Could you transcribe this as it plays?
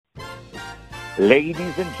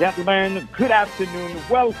Ladies and gentlemen, good afternoon.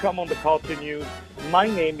 Welcome on the Culture News. My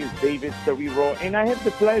name is David Serero, and I have the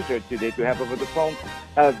pleasure today to have over the phone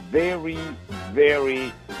a very,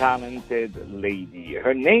 very talented lady.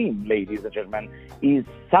 Her name, ladies and gentlemen, is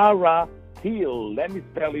Sarah Teal. Let me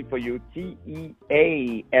spell it for you,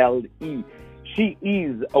 Teale. She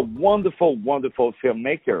is a wonderful, wonderful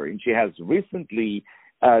filmmaker, and she has recently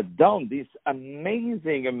done this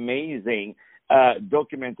amazing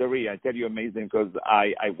documentary. I tell you amazing because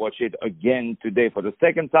I watched it again today for the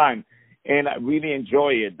second time, and I really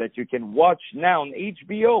enjoy it, that you can watch now on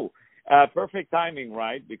HBO. Perfect timing,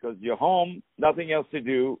 right? Because you're home, nothing else to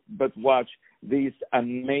do but watch this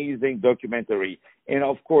amazing documentary. And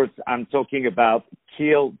of course, I'm talking about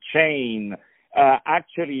Kill Chain,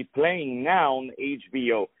 actually playing now on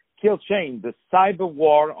HBO. Kill Chain, the cyber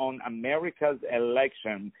war on America's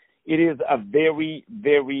election. It is a very,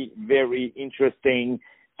 very, very interesting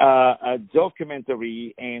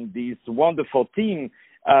documentary, and this wonderful team,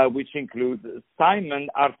 which includes Simon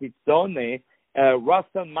Artizone,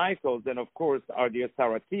 Russell Michaels, and of course our dear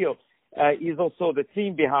Sarah Teal, is also the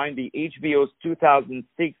team behind the HBO's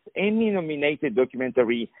 2006 Emmy-nominated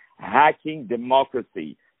documentary Hacking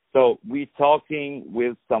Democracy. So we're talking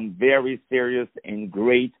with some very serious and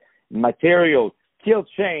great material. Kill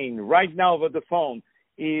Chain, right now over the phone,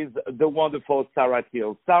 is the wonderful Sarah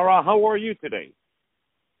Teal. Sarah, how are you today?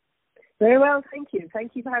 Very well, thank you.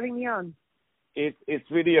 Thank you for having me on.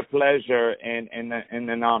 It's really a pleasure and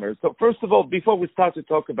an honor. So first of all, before we start to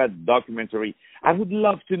talk about the documentary, I would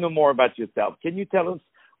love to know more about yourself. Can you tell us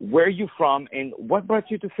where you're from and what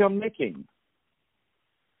brought you to filmmaking?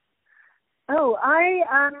 Oh, I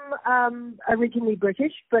am originally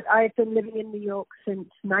British, but I've been living in New York since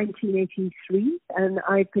 1983, and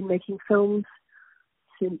I've been making films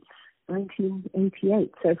since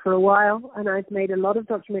 1988, so for a while, and I've made a lot of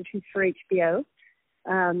documentaries for HBO,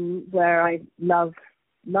 where I love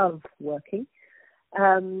working.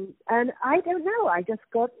 And I don't know, I just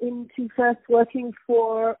got into first working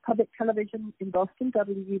for public television in Boston,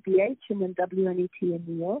 WBH, and then WNET in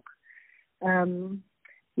New York.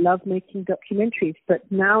 Love making documentaries, but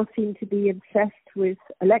now seem to be obsessed with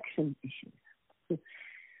election issues.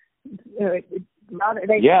 They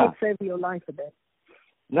take over your life a bit.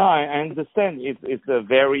 No, I understand. It's a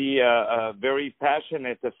very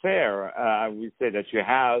passionate affair, I would say, that you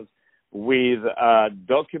have with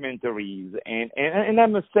documentaries, and I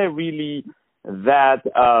must say really that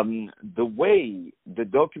the way the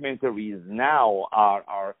documentaries now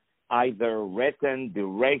are either written,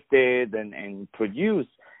 directed, and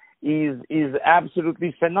produced is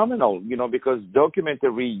absolutely phenomenal. You know, because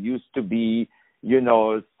documentary used to be, you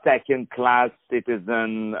know, second-class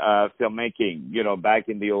citizen filmmaking, you know, back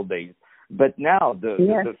in the old days. But now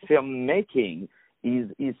the filmmaking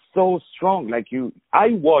is so strong. Like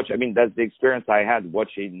that's the experience I had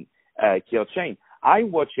watching Kill Chain. I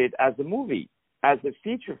watch it as a movie, as a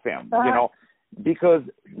feature film, you know, because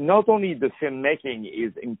not only the filmmaking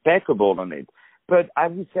is impeccable on it, but I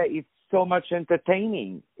would say it's so much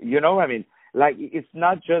entertaining. You know, I mean, like it's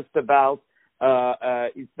not just about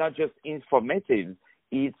it's not just informative,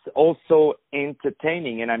 it's also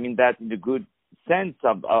entertaining, and I mean that in the good sense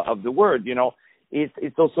of the word. You know,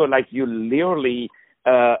 it's also like you literally,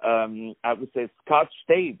 I would say, scotch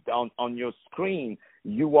taped on your screen.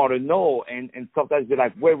 You want to know, and sometimes you're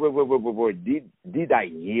like, wait, did I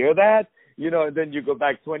hear that? You know, and then you go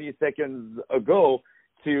back 20 seconds ago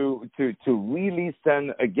to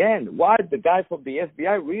re-listen again. What, the guy from the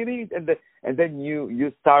FBI, really? And then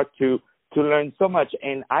you start to learn so much.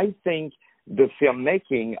 And I think the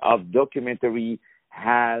filmmaking of documentary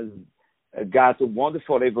has got a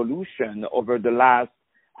wonderful evolution over the last,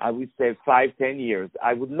 I would say, 5-10 years.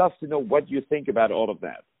 I would love to know what you think about all of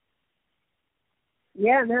that.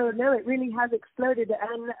 Yeah, no, it really has exploded,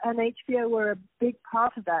 and HBO were a big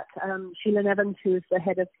part of that. Sheila Nevins, who is the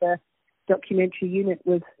head of the documentary unit,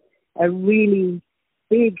 was a really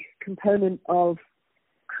big component of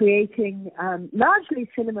creating largely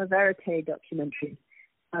cinema verite documentaries,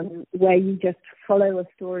 where you just follow a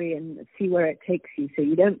story and see where it takes you, so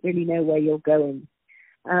you don't really know where you're going.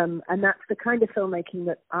 And that's the kind of filmmaking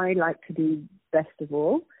that I like to do best of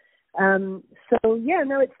all.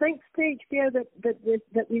 It's thanks to HBO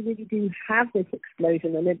that we really do have this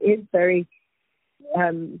explosion, and it is very.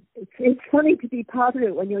 It's funny to be part of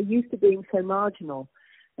it when you're used to being so marginal,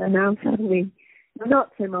 and now suddenly we're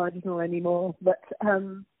not so marginal anymore. But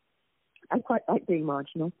I quite like being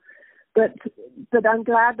marginal, but I'm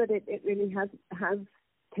glad that it really has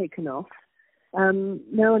taken off. And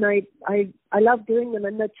I love doing them,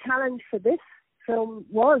 and the challenge for this film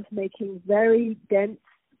was making very dense,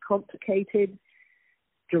 complicated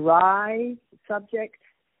dry subject.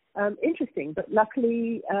 Interesting, but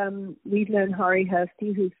luckily we've known Hari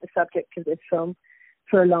Hursty, who's the subject of this film,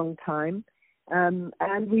 for a long time, and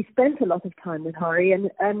we spent a lot of time with Hari,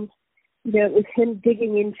 and you know, it was him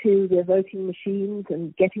digging into the voting machines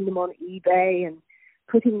and getting them on eBay and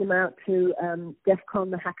putting them out to DEF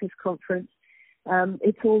CON, the Hackers Conference.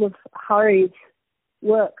 It's all of Hari's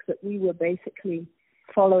work that we were basically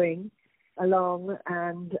following along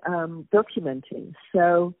and documenting.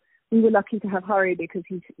 So we were lucky to have Hari because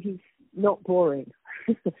he's not boring.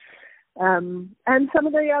 And some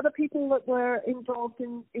of the other people that were involved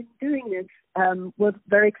in doing this were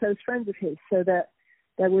very close friends of his, so that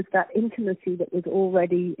there was that intimacy that was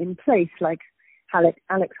already in place, like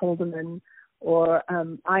Alex Haldeman or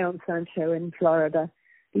Ion Sancho in Florida.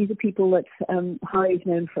 These are people that Hari's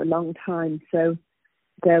known for a long time, so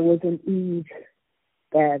there was an ease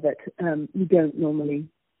there that you don't normally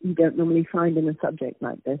find in a subject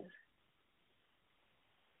like this.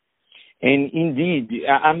 And indeed,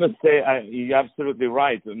 I must say, you're absolutely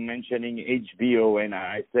right mentioning HBO, and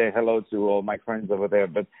I say hello to all my friends over there.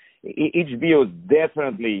 But HBO is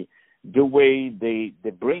definitely the way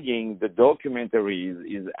they're bringing the documentaries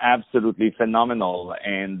is absolutely phenomenal,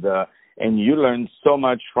 and you learn so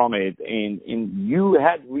much from it, and you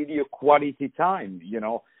had really a quality time. You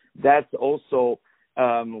know, that's also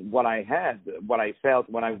what I felt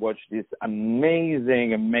when I watched this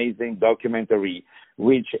amazing documentary,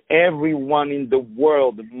 which everyone in the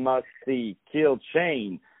world must see. Kill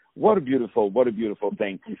Chain. What a beautiful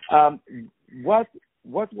thing. What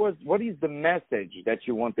is the message that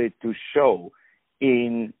you wanted to show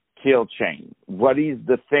in Kill Chain? What is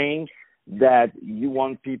the thing that you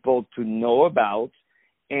want people to know about,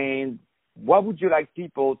 and what would you like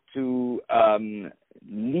people to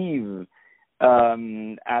leave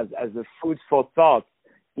as a food for thought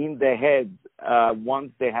in their heads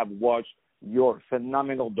once they have watched your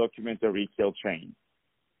phenomenal documentary, Kill Chain?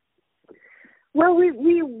 Well, we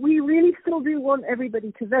really still do want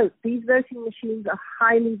everybody to vote. These voting machines are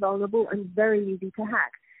highly vulnerable and very easy to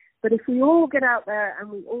hack. But if we all get out there and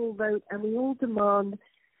we all vote and we all demand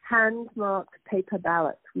hand-marked paper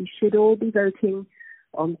ballots, we should all be voting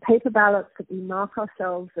on paper ballots that we mark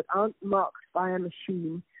ourselves, that aren't marked by a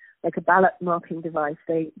machine, like a ballot marking device.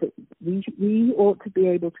 We ought to be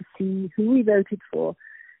able to see who we voted for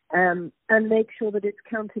and make sure that it's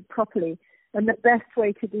counted properly. And the best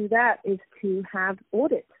way to do that is to have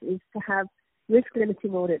audits, is to have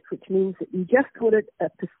risk-limiting audits, which means that you just audit a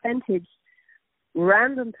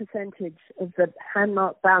random percentage of the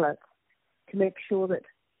hand-marked ballots to make sure that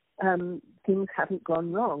things haven't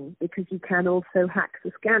gone wrong, because you can also hack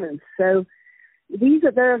the scanners. So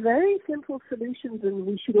there are very simple solutions, and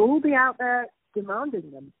we should all be out there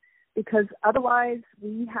demanding them, because otherwise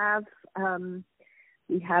we have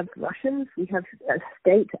Russians, we have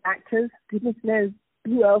state actors, goodness knows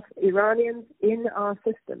who else, Iranians in our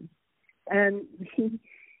system. And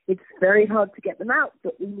it's very hard to get them out,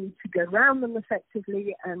 but we need to go around them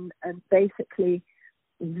effectively and basically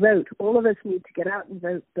vote. All of us need to get out and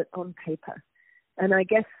vote, but on paper. And I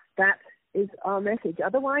guess that is our message.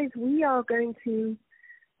 Otherwise, we are going to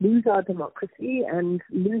lose our democracy and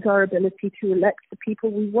lose our ability to elect the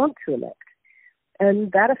people we want to elect.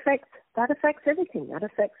 And that affects everything. That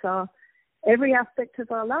affects every aspect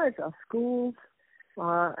of our lives, our schools,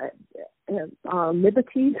 our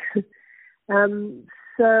liberties.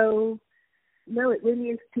 So, no, it really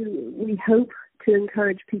is we hope to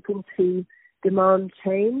encourage people to demand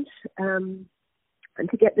change and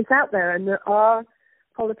to get this out there. And there are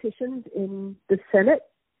politicians in the Senate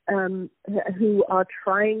who are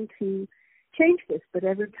trying to change this, but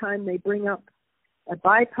every time they bring up a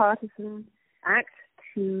bipartisan act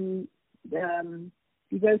to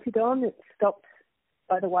be voted on, it's stopped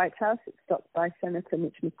by the White House, it's stopped by Senator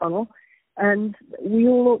Mitch McConnell, and we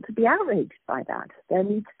all ought to be outraged by that. There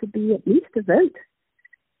needs to be at least a vote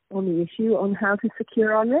on the issue on how to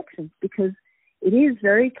secure our elections, because it is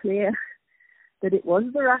very clear that it was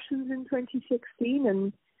the Russians in 2016,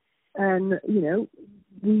 and you know,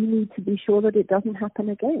 we need to be sure that it doesn't happen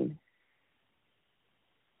again.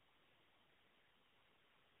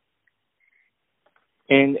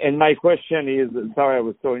 And my question is, sorry, I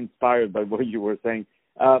was so inspired by what you were saying.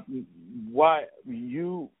 Why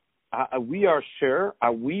we are sure?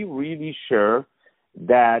 Are we really sure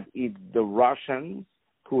that it's the Russians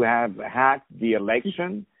who have hacked the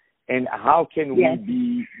election? And how can we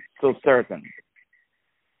be so certain?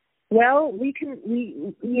 Well,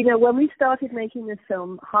 when we started making this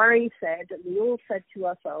film, Hari said, and we all said to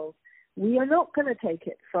ourselves, we are not going to take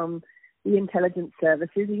it from the intelligence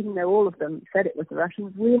services, even though all of them said it was the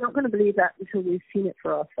Russians. We're not going to believe that until we've seen it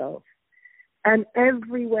for ourselves. And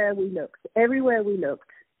everywhere we looked,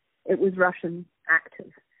 it was Russian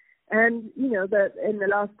actors. And, in the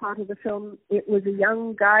last part of the film, it was a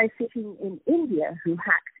young guy sitting in India who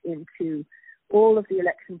hacked into all of the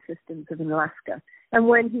election systems of Alaska. And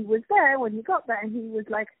when he got there, he was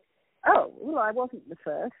like, oh, well, I wasn't the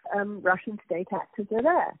first. Russian state actors are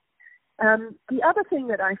there. The other thing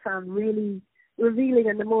that I found really revealing,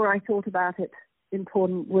 and the more I thought about it,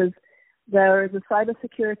 important, was there is a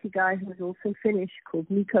cybersecurity guy who is also Finnish called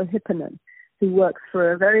Mikko Hyppönen, who works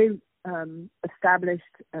for a very established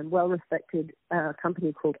and well-respected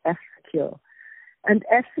company called F-Secure. And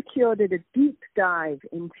F-Secure did a deep dive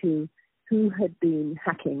into who had been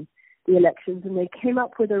hacking the elections, and they came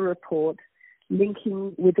up with a report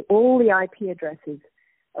linking with all the IP addresses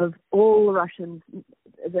of all the Russians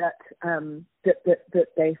that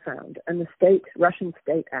they found, and the Russian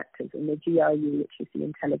state actors and the GRU, which is the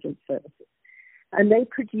intelligence services. And they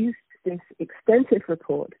produced this extensive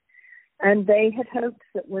report, and they had hoped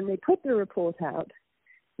that when they put the report out,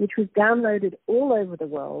 which was downloaded all over the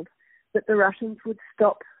world, that the Russians would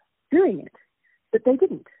stop doing it. But they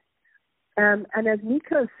didn't. And as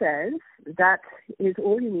Nico says, that is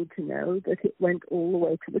all you need to know, that it went all the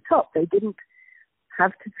way to the top. They didn't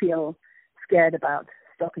have to feel scared about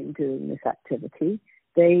stopping doing this activity.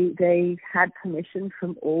 They had permission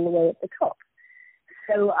from all the way at the top.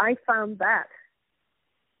 So I found that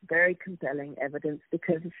very compelling evidence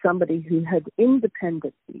because of somebody who had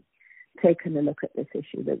independently taken a look at this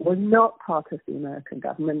issue, that was not part of the American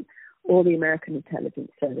government or the American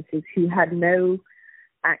intelligence services, who had no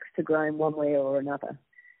axe to grind one way or another.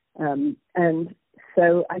 And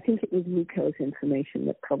so I think it was Nico's information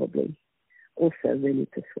that probably also really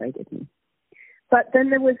persuaded me. But then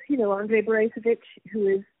there was, Andrei Borисovich, who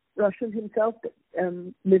is Russian himself, but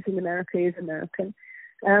lives in America, is American,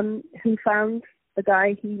 who found a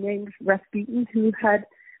guy he named Rasputin, who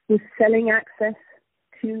was selling access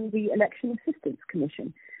to the Election Assistance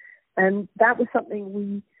Commission. And that was something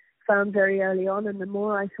we found very early on, and the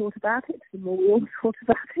more I thought about it, the more we all thought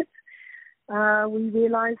about it, we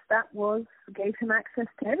realized that gave him access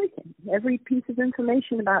to everything, every piece of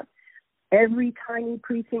information about every tiny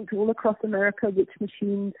precinct all across America, which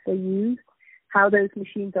machines they used, how those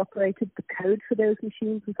machines operated, the code for those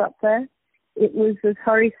machines was up there. It was, as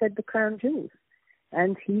Hari said, the crown jewels.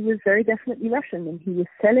 And he was very definitely Russian, and he was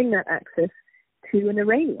selling that access to an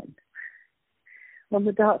Iranian on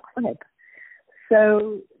the dark web.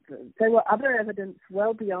 So there were other evidence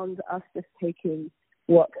well beyond us just taking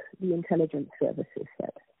what the intelligence services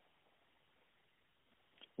said.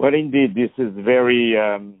 Well, indeed, this is very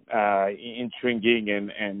intriguing,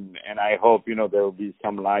 and I hope, there will be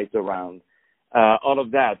some light around all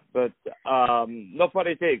of that. But no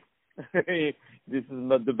politics. This is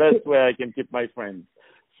not the best way I can keep my friends.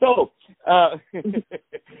 So,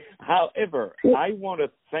 however, I want to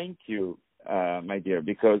thank you, my dear,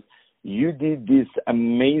 because you did this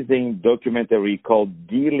amazing documentary called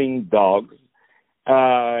Dealing Dogs.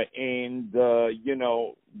 I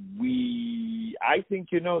think,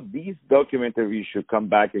 these documentaries should come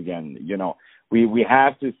back again. We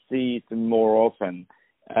have to see it more often.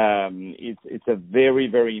 It's a very,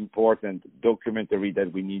 very important documentary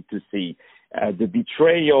that we need to see. The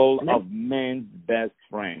betrayal of man's best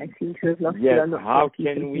friend. I seem to have lost yes, you. how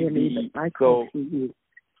can we be so?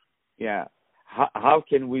 Yeah, how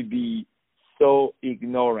can we be so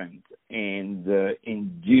ignorant and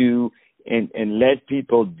let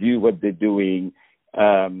people do what they're doing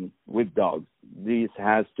with dogs? This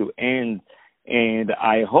has to end, and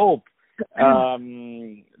I hope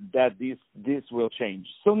that this will change.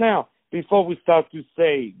 So now, before we start to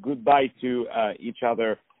say goodbye to each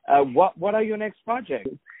other, what are your next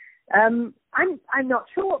projects? I'm not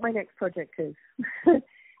sure what my next project is.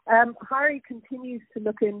 Hari continues to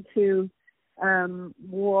look into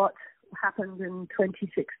what happened in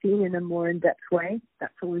 2016 in a more in-depth way.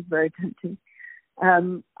 That's always very tempting.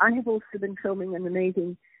 I have also been filming an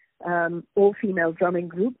amazing all-female drumming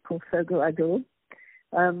group called Sogo Adol.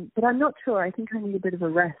 But I'm not sure. I think I need a bit of a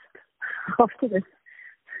rest after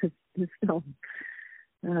this film.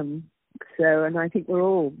 And I think we're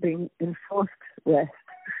all being enforced rest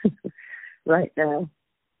right now.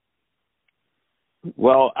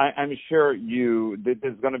 Well, I'm sure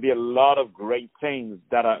there's going to be a lot of great things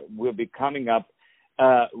that will be coming up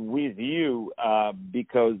with you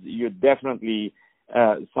because you're definitely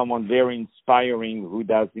someone very inspiring who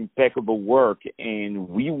does impeccable work, and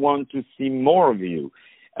we want to see more of you.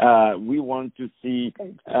 We want to see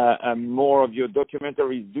more of your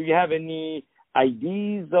documentaries. Do you have any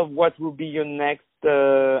ideas of what will be your next,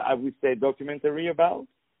 I would say, documentary about?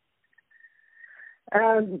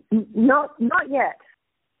 Not yet.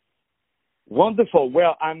 Wonderful.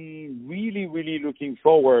 Well, I'm really, really looking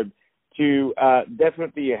forward to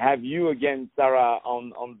definitely have you again, Sarah,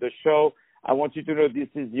 on the show. I want you to know this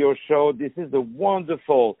is your show. This is a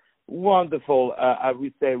wonderful, I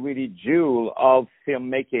would say, really jewel of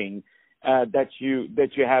filmmaking that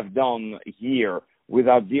you have done here with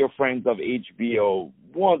our dear friends of HBO.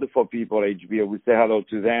 Wonderful people, HBO. We say hello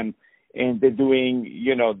to them, and they're doing,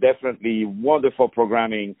 definitely wonderful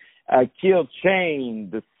programming. Kill Chain,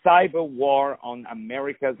 the cyber war on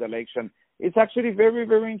America's election. It's actually very,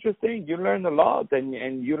 very interesting. You learn a lot, and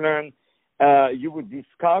you learn, you would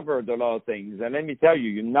discover a lot of things. And let me tell you,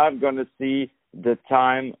 you're not going to see the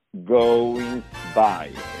time going by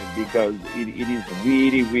because it is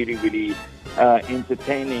really, really, really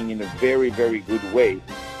entertaining in a very, very good way.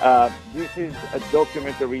 This is a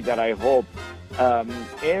documentary that I hope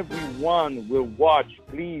everyone will watch.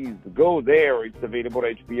 Please go there. It's available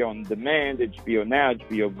at HBO On Demand, HBO Now,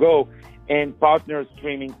 HBO Go, and partner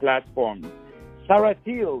streaming platforms. Sarah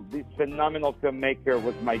Teal, this phenomenal filmmaker,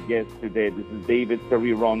 was my guest today. This is David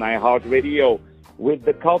Serero on iHeartRadio with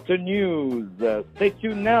the Culture News. Stay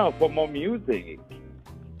tuned now for more music.